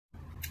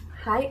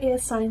Hi air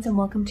signs, and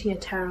welcome to your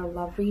tarot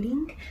love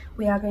reading.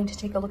 We are going to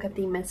take a look at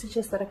the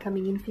messages that are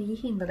coming in for you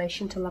in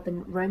relation to love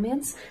and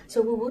romance.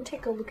 So we will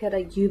take a look at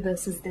a you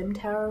versus them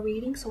tarot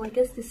reading. So I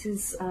guess this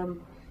is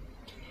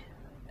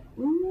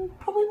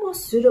probably more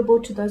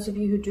suitable to those of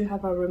you who do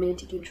have a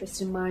romantic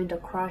interest in mind, a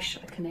crush,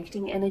 a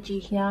connecting energy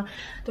here.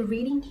 The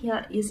reading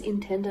here is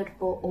intended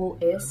for all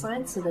air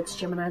signs, so that's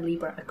Gemini,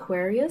 Libra,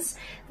 Aquarius.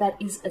 That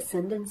is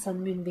ascendant,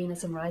 sun, moon,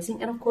 Venus, and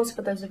rising. And of course,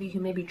 for those of you who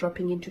may be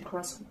dropping into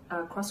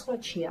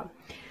crosswatch here.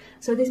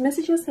 So these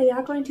messages, they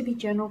are going to be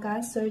general,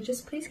 guys, so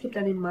just please keep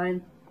that in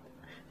mind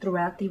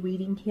throughout the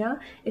reading here.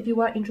 If you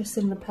are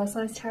interested in a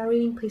personalized tarot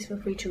reading, please feel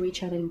free to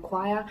reach out and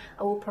inquire.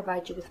 I will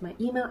provide you with my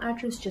email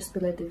address just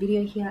below the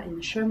video here in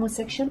the show more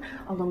section,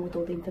 along with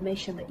all the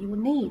information that you will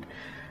need.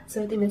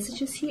 So the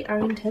messages here are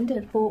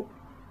intended for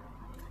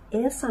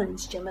air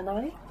signs,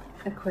 Gemini,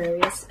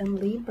 Aquarius, and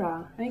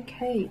Libra.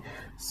 Okay,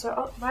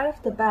 so right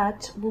off the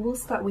bat, we will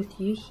start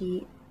with you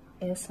here,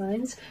 air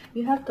signs.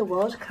 You have the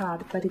World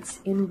card, but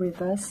it's in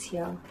reverse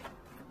here.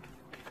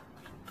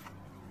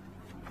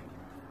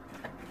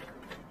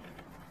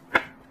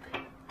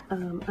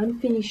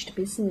 Unfinished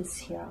business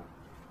here.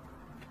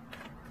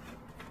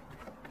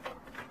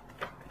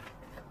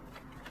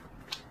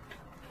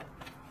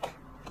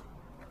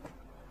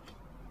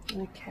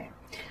 Okay,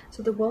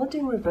 so the World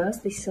in reverse,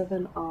 the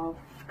Seven of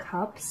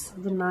Cups,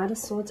 the Knight of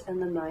Swords,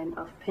 and the Nine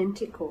of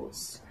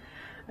Pentacles.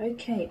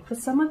 Okay, for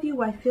some of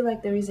you, I feel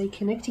like there is a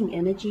connecting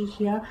energy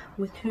here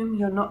with whom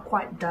you're not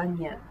quite done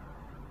yet.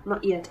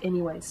 Not yet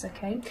anyways,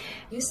 okay?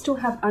 You still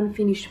have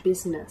unfinished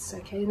business,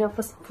 okay? Now,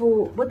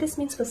 for what this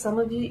means for some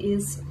of you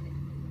is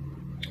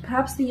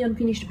perhaps the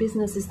unfinished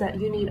business is that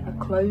you need a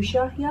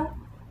closure here.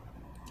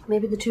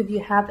 Maybe the two of you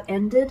have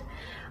ended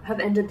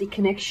the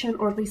connection,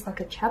 or at least like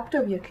a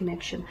chapter of your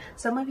connection.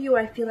 Some of you,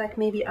 I feel like,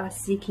 maybe are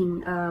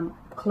seeking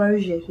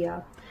closure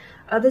here.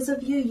 Others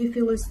of you, you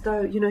feel as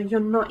though, you know,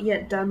 you're not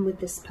yet done with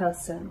this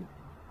person.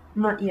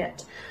 Not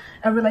yet.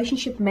 A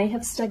relationship may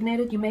have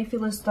stagnated. You may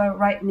feel as though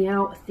right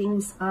now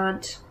things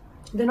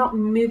they're not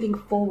moving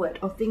forward,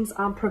 or things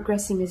aren't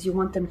progressing as you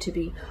want them to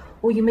be.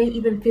 Or you may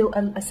even feel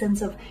a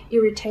sense of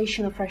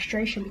irritation or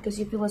frustration because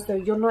you feel as though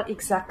you're not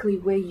exactly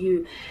where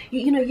you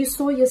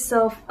saw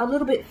yourself a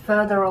little bit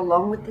further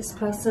along with this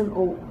person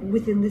or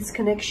within this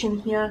connection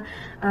here.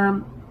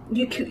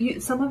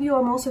 Some of you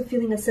are also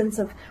feeling a sense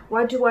of,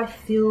 why do I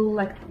feel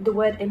like the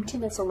word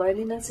emptiness or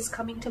loneliness is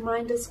coming to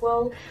mind as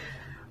well.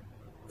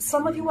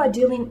 Some of you are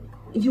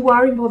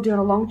involved in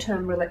a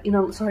long-term,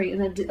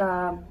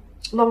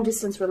 long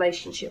distance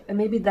relationship, and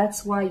maybe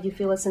that's why you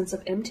feel a sense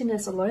of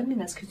emptiness or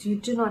loneliness, because you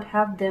do not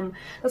have them.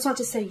 That's not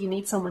to say you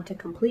need someone to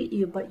complete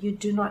you, but you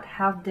do not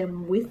have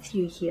them with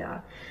you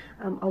here,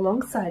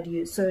 alongside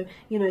you. So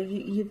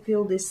you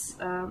feel this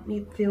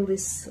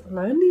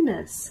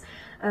loneliness.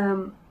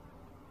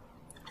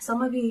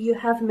 Some of you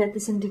have met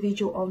this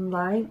individual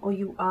online, or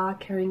you are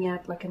carrying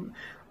out like an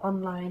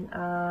online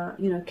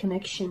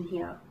connection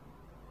here.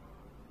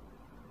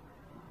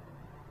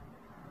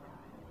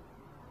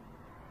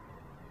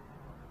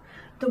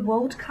 The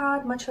World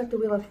card, much like the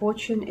Wheel of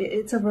Fortune,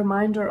 it's a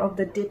reminder of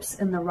the dips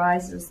and the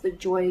rises, the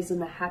joys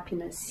and the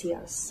happiness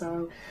here.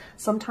 So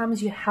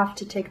sometimes you have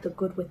to take the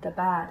good with the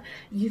bad.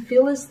 You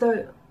feel as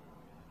though,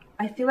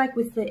 I feel like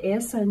with the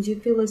air signs, you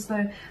feel as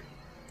though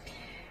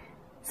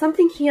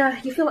something here,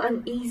 you feel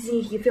uneasy,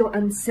 you feel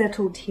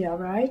unsettled here,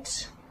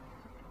 right?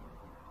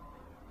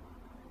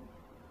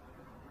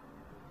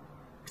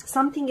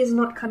 Something is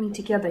not coming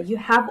together. You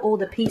have all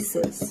the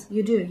pieces.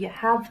 You do. You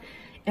have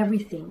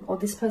everything, or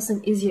this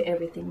person is your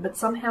everything, but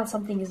somehow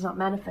something is not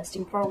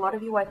manifesting. For a lot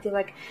of you, I feel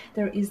like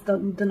there is the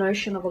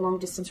notion of a long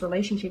distance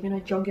relationship.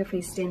 Geography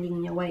is standing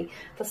in your way.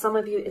 For some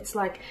of you, it's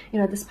like,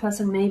 this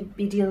person may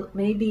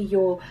be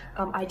your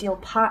ideal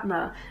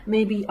partner,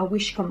 maybe a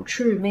wish come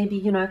true,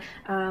 maybe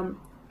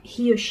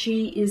he or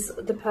she is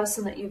the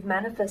person that you've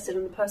manifested,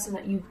 and the person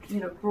that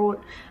you've brought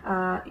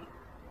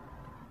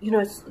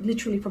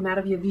literally from out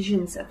of your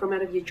visions, from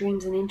out of your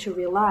dreams and into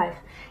real life.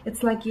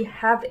 It's like you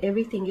have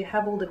everything, you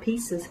have all the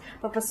pieces,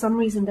 but for some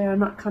reason they are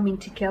not coming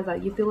together.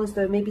 You feel as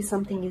though maybe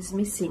something is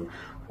missing,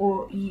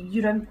 or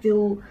you don't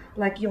feel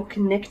like you're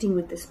connecting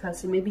with this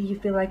person. Maybe you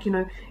feel like, you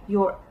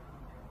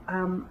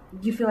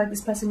feel like this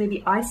person may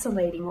be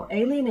isolating or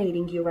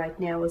alienating you right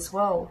now as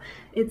well.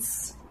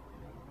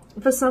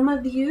 For some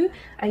of you,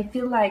 I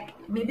feel like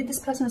maybe this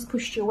person has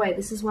pushed you away.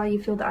 This is why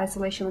you feel the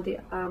isolation or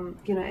the,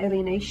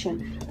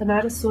 alienation. The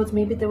Knight of Swords,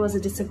 maybe there was a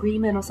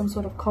disagreement or some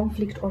sort of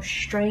conflict or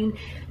strain.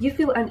 You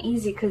feel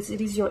uneasy because it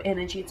is your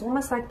energy. It's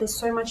almost like there's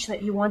so much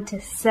that you want to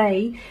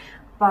say,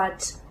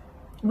 but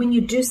when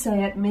you do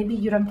say it, maybe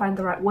you don't find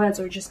the right words,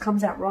 or it just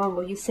comes out wrong,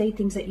 or you say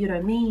things that you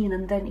don't mean,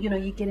 and then, you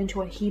get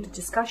into a heated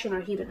discussion or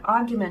a heated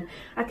argument.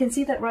 I can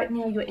see that right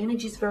now your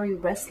energy is very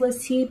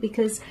restless here,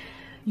 because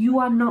you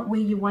are not where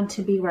you want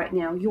to be right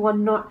now. You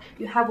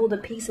have all the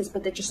pieces,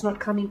 but they're just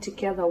not coming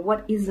together.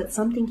 What is it?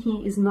 Something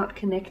here is not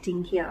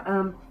connecting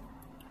here.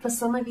 For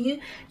some of you,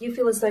 you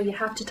feel as though you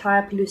have to tie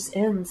up loose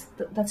ends.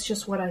 That's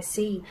just what I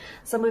see.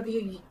 Some of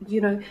you, you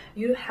know,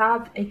 you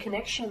have a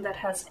connection that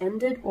has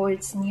ended, or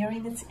it's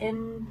nearing its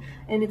end,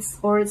 and it's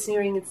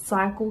nearing its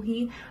cycle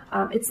here.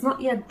 It's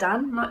not yet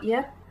done, not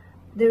yet.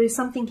 There is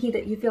something here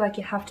that you feel like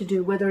you have to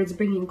do, whether it's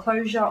bringing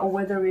closure or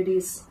whether it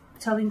is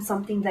telling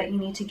something that you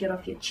need to get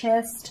off your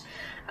chest.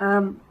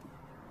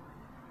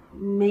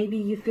 Maybe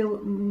you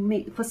feel,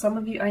 for some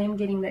of you, I am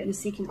getting that you're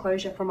seeking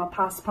closure from a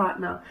past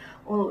partner,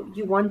 or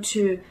you want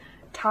to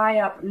tie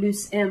up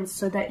loose ends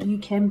so that you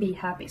can be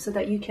happy, so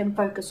that you can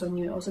focus on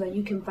you, or so that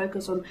you can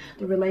focus on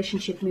the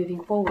relationship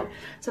moving forward.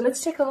 So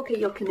let's take a look at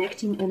your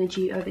connecting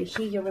energy over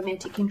here, your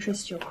romantic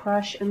interest, your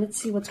crush, and let's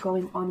see what's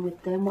going on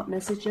with them, what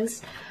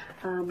messages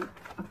are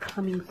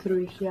coming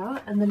through here.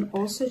 And then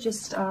also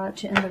just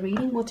to end the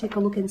reading, we'll take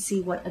a look and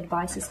see what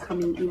advice is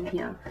coming in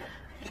here.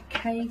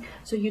 Okay,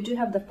 so you do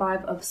have the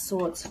 5 of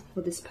Swords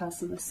for this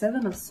person, the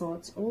 7 of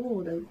Swords,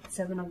 oh, the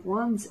 7 of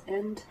Wands,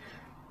 and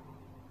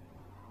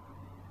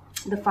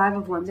the 5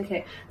 of Wands.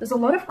 Okay, there's a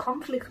lot of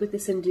conflict with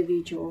this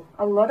individual,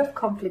 a lot of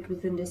conflict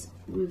with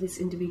this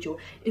individual.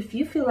 If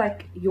you feel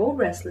like you're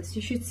restless,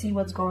 you should see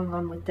what's going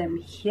on with them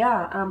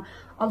here.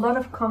 A lot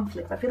of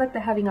conflict. I feel like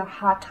they're having a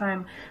hard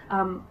time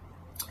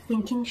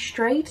thinking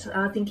straight,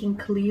 thinking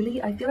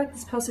clearly. I feel like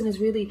this person is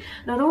really,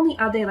 not only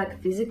are they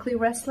like physically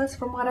restless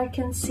from what I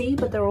can see,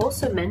 but they're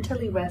also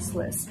mentally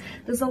restless.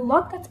 There's a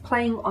lot that's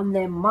playing on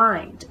their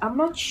mind. I'm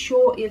not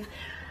sure if,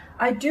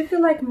 I do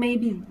feel like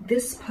maybe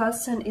this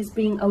person is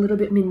being a little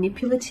bit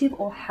manipulative,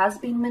 or has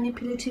been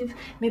manipulative.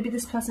 Maybe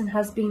this person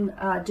has been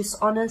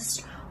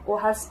dishonest, or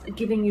has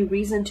given you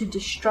reason to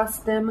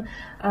distrust them.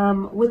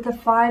 With the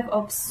 5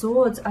 of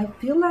Swords, I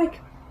feel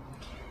like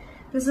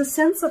there's a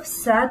sense of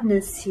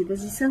sadness here.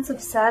 There's a sense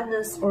of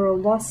sadness or a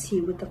loss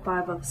here with the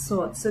 5 of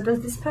Swords. So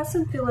does this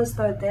person feel as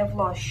though they've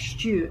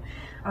lost you?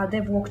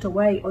 They've walked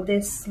away, or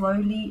they're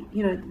slowly,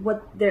 you know,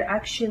 what their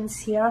actions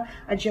here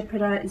are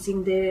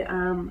jeopardizing their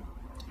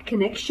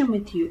connection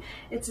with you.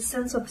 It's a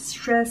sense of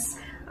stress,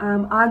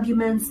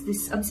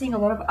 arguments. I'm seeing a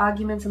lot of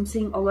arguments. I'm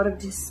seeing a lot of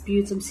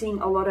disputes. I'm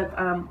seeing a lot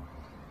of,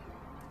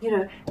 you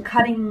know,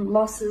 cutting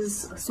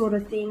losses sort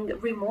of thing.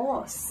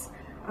 Remorse.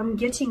 I'm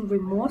getting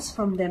remorse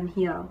from them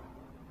here.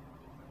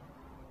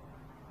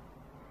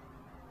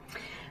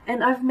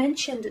 And I've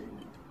mentioned,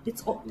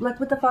 it's like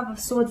with the 5 of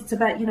Swords, it's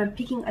about, you know,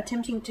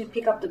 attempting to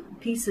pick up the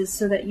pieces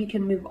so that you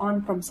can move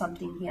on from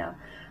something here.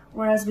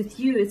 Whereas with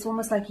you, it's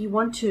almost like you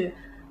want to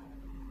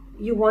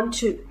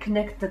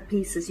connect the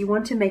pieces. You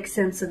want to make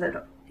sense of it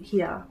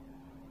here.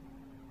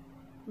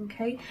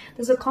 Okay,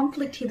 there's a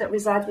conflict here that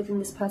resides within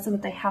this person,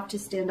 that they have to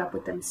stand up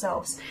with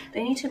themselves.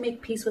 They need to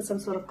make peace with some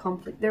sort of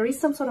conflict. There is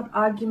some sort of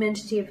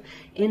argumentative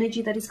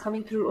energy that is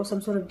coming through, or some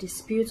sort of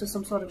disputes, or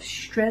some sort of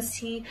stress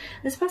here.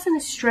 This person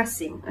is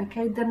stressing.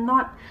 Okay, they're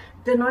not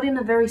in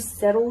a very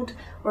settled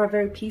or a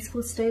very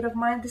peaceful state of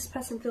mind. This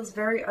person feels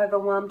very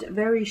overwhelmed,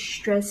 very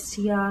stressed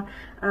here.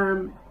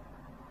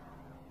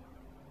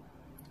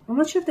 I'm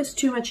not sure if there's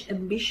too much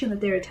ambition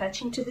that they're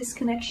attaching to this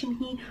connection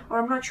here, or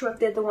I'm not sure if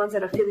they're the ones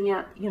that are feeling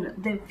out, you know,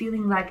 they're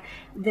feeling like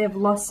they've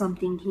lost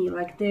something here,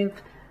 like they're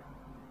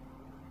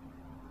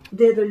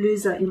the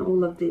loser in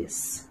all of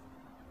this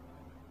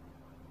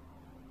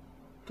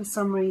for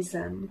some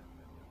reason.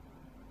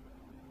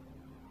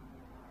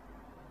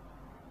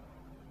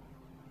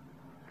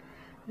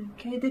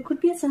 Okay, there could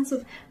be a sense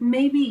of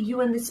maybe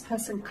you and this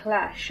person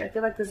clash. I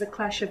feel like there's a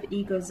clash of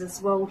egos as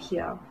well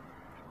here.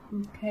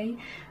 Okay,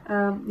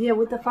 yeah,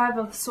 with the 5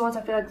 of Swords,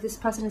 I feel like this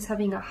person is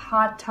having a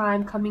hard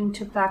time coming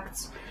to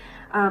facts.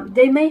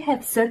 They may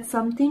have said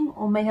something,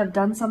 or may have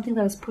done something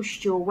that has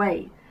pushed you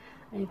away.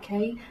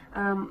 Okay,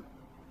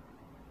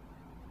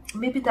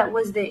 maybe that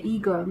was their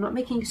ego. I'm not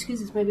making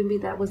excuses. Maybe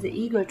that was their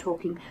ego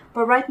talking.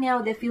 But right now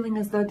they're feeling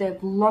as though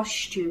they've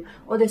lost you,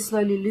 or they're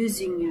slowly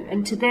losing you.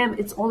 And to them,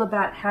 it's all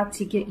about how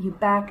to get you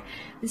back.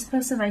 This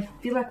person, I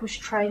feel like, was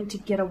trying to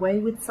get away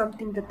with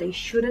something that they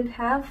shouldn't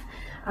have,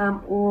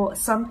 or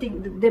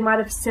something. They might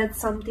have said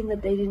something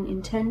that they didn't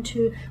intend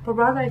to. But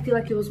rather, I feel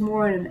like it was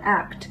more an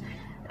act.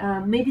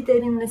 Maybe they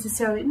didn't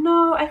necessarily,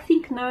 no, I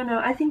think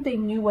they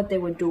knew what they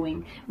were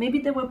doing. Maybe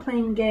they were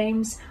playing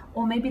games,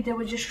 or maybe they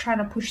were just trying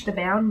to push the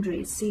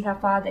boundaries, see how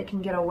far they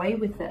can get away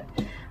with it.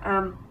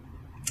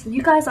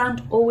 You guys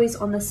aren't always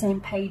on the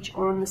same page,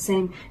 or on the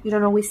same, you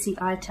don't always see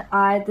eye to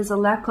eye. There's a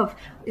lack of,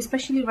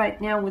 especially right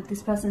now with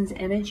this person's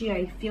energy,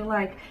 I feel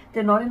like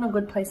they're not in a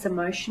good place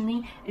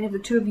emotionally. And if the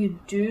two of you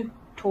do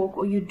talk,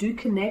 or you do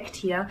connect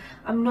here,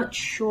 I'm not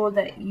sure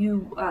that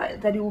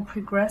that it will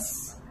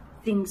progress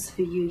things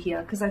for you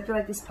here, because I feel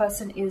like this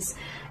person is,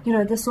 you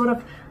know, the sort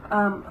of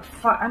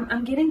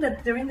I'm getting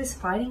that they're in this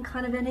fighting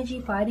kind of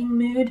energy, fighting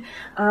mood.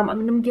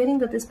 I'm getting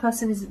that this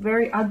person is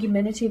very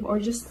argumentative, or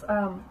just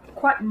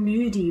quite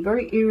moody,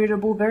 very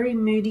irritable, very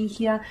moody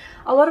here.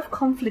 A lot of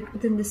conflict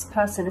within this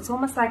person. It's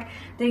almost like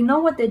they know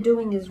what they're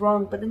doing is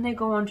wrong, but then they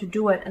go on to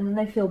do it, and then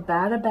they feel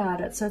bad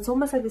about it. So it's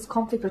almost like this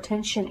conflict or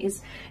tension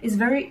is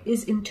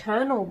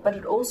internal, but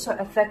it also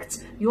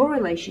affects your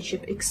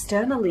relationship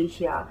externally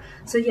here.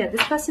 So yeah,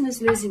 this person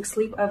is losing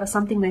sleep over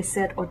something they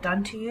said or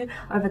done to you,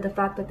 over the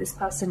fact that this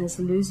person is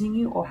losing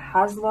you or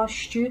has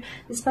lost you.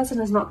 This person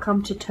has not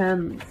come to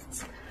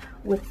terms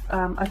with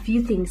a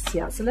few things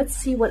here. So let's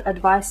see what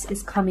advice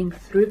is coming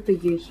through for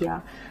you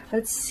here.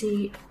 Let's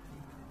see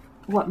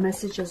what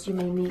messages you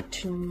may need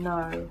to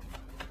know,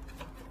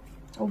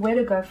 or where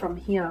to go from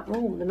here.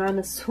 Oh, the Nine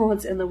of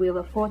Swords and the Wheel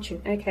of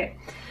Fortune. Okay,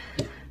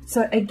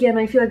 so again,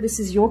 I feel like this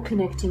is your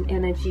connecting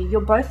energy.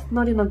 You're both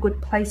not in a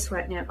good place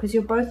right now because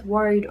you're both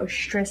worried or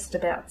stressed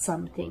about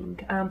something.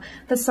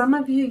 For some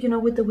of you, you know,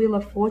 with the Wheel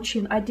of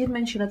Fortune, I did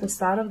mention at the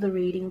start of the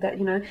reading that,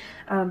 you know,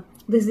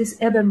 there's this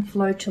ebb and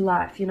flow to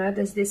life. You know,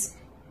 there's this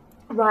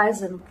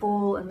rise and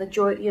fall, and the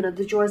joy, you know,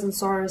 the joys and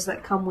sorrows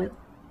that come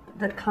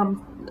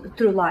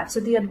through life.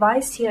 So the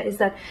advice here is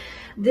that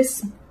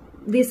this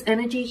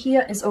energy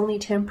here is only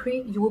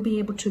temporary. You will be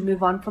able to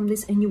move on from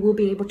this, and you will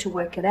be able to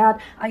work it out.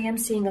 I am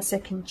seeing a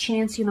second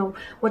chance. You know,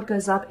 what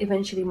goes up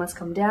eventually must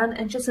come down,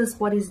 and just as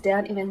what is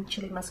down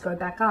eventually must go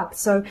back up.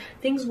 So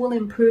things will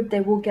improve, they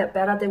will get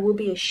better, there will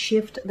be a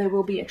shift, there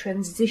will be a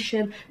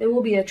transition, there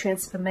will be a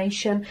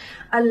transformation.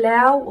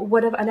 Allow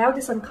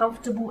this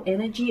uncomfortable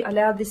energy,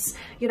 allow this,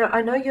 you know,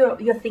 I know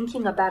you're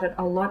thinking about it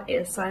a lot,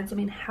 air signs. I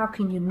mean, how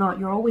can you not?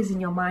 You're always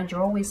in your mind,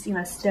 you're always, you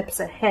know,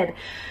 steps ahead.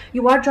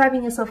 You are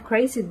driving yourself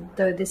crazy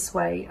though this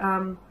way.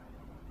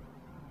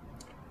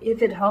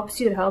 If it helps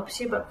you, it helps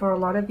you, but for a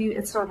lot of you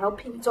it's not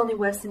helping. It's only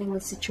worsening the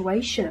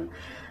situation.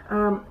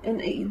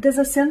 And there's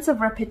a sense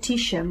of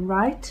repetition,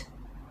 right?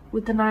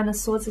 With the Nine of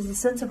Swords, there's a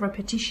sense of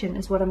repetition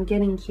is what I'm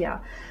getting here.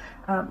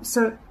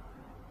 So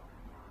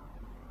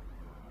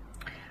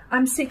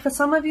I'm sick. For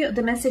some of you,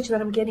 the message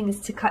that I'm getting is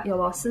to cut your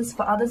losses.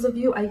 For others of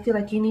you, I feel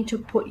like you need to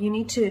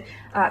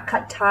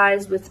cut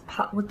ties with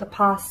the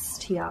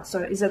past here.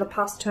 So is it a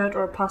past hurt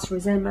or a past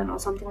resentment or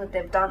something that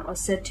they've done or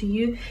said to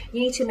you?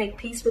 You need to make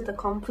peace with the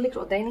conflict,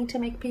 or they need to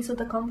make peace with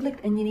the conflict,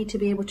 and you need to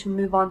be able to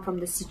move on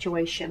from this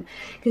situation,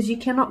 because you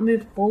cannot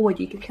move forward.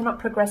 You cannot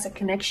progress a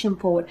connection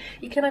forward.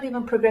 You cannot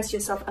even progress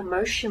yourself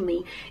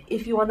emotionally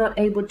if you are not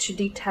able to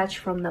detach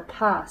from the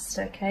past.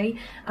 Okay,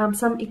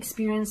 some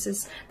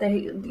experiences,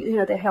 they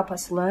help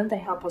us learn, they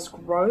help us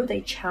grow, they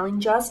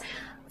challenge us,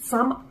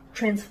 some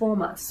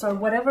transform us. So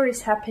whatever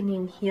is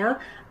happening here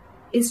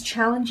is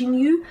challenging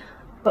you,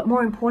 but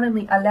more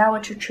importantly, allow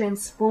it to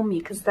transform you,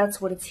 because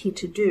that's what it's here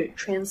to do,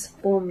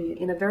 transform you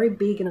in a very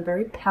big and a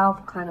very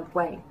powerful kind of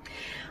way.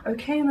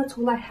 Okay, and that's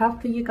all I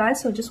have for you guys.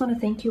 So I just want to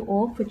thank you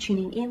all for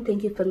tuning in.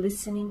 Thank you for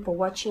listening, for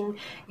watching.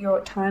 Your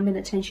time and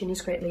attention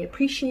is greatly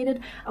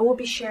appreciated. I will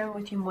be sharing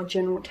with you more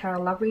general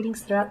tarot love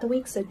readings throughout the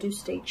week, so do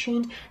stay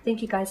tuned.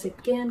 Thank you guys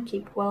again.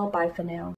 Keep well. Bye for now.